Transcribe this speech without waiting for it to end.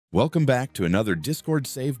Welcome back to another Discord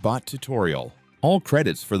Save Bot tutorial. All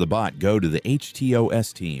credits for the bot go to the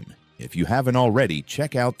HTOS team. If you haven't already,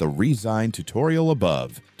 check out the Resign tutorial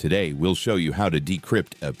above. Today, we'll show you how to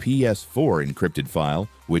decrypt a PS4 encrypted file,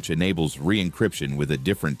 which enables re-encryption with a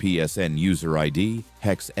different PSN user ID,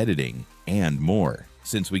 hex editing, and more.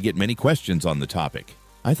 Since we get many questions on the topic,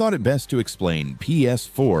 I thought it best to explain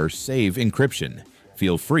PS4 save encryption.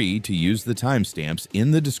 Feel free to use the timestamps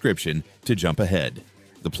in the description to jump ahead.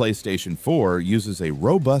 The PlayStation 4 uses a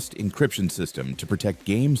robust encryption system to protect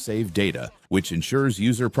game save data, which ensures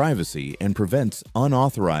user privacy and prevents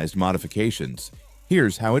unauthorized modifications.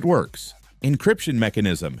 Here's how it works. Encryption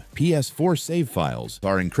mechanism. PS4 save files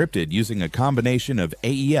are encrypted using a combination of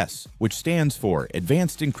AES, which stands for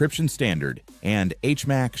Advanced Encryption Standard, and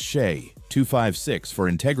HMAC SHA 256 for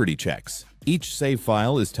integrity checks. Each save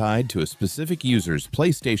file is tied to a specific user's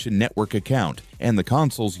PlayStation Network account and the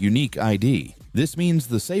console's unique ID. This means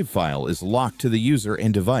the save file is locked to the user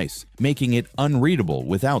and device, making it unreadable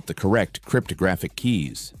without the correct cryptographic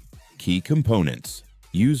keys. Key components.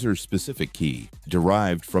 User-specific key.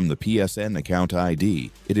 Derived from the PSN account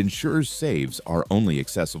ID, it ensures saves are only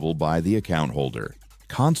accessible by the account holder.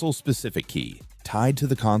 Console-specific key. Tied to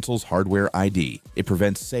the console's hardware ID, it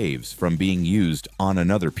prevents saves from being used on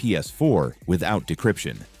another PS4 without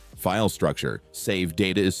decryption. File structure. Save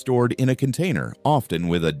data is stored in a container, often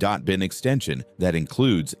with a .bin extension that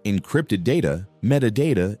includes encrypted data,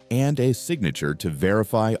 metadata, and a signature to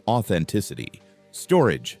verify authenticity.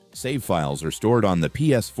 Storage. Save files are stored on the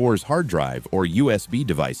PS4's hard drive or USB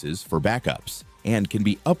devices for backups, and can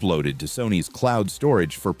be uploaded to Sony's cloud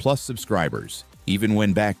storage for Plus subscribers. Even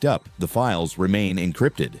when backed up, the files remain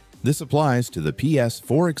encrypted. This applies to the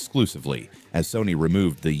PS4 exclusively, as Sony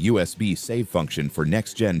removed the USB save function for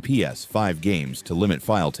next-gen PS5 games to limit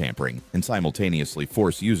file tampering and simultaneously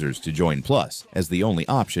force users to join Plus as the only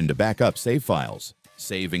option to back up save files.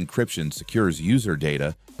 Save encryption secures user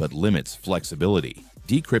data, but limits flexibility.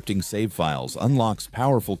 Decrypting save files unlocks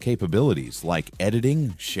powerful capabilities like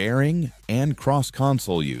editing, sharing, and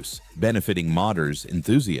cross-console use, benefiting modders,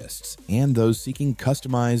 enthusiasts, and those seeking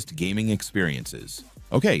customized gaming experiences.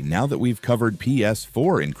 Okay, now that we've covered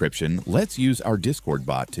PS4 encryption, let's use our Discord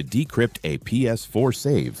bot to decrypt a PS4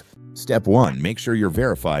 save. Step 1. Make sure you're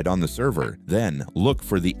verified on the server. Then, look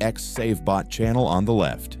for the X-Save-Bot channel on the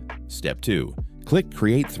left. Step 2. Click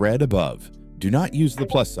Create Thread above. Do not use the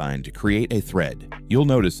plus sign to create a thread. You'll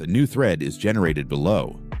notice a new thread is generated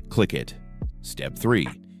below. Click it. Step 3.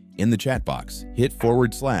 In the chat box, hit /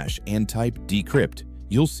 and type decrypt.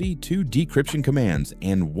 You'll see 2 decryption commands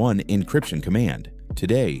and 1 encryption command.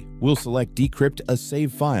 Today, we'll select Decrypt a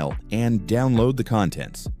save file and download the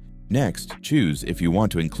contents. Next, choose if you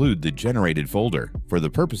want to include the generated folder. For the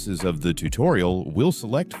purposes of the tutorial, we'll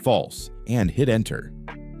select False and hit Enter.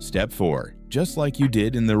 Step 4. Just like you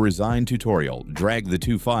did in the Resign tutorial, drag the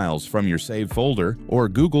 2 files from your save folder or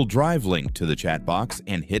Google Drive link to the chat box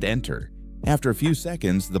and hit Enter. After a few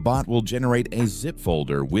seconds, the bot will generate a zip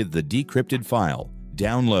folder with the decrypted file.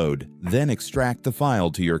 Download, then extract the file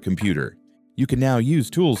to your computer. You can now use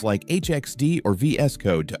tools like HXD or VS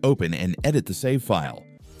Code to open and edit the save file.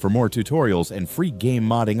 For more tutorials and free game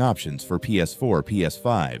modding options for PS4,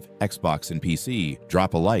 PS5, Xbox, and PC,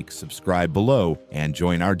 drop a like, subscribe below, and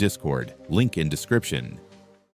join our Discord. Link in description.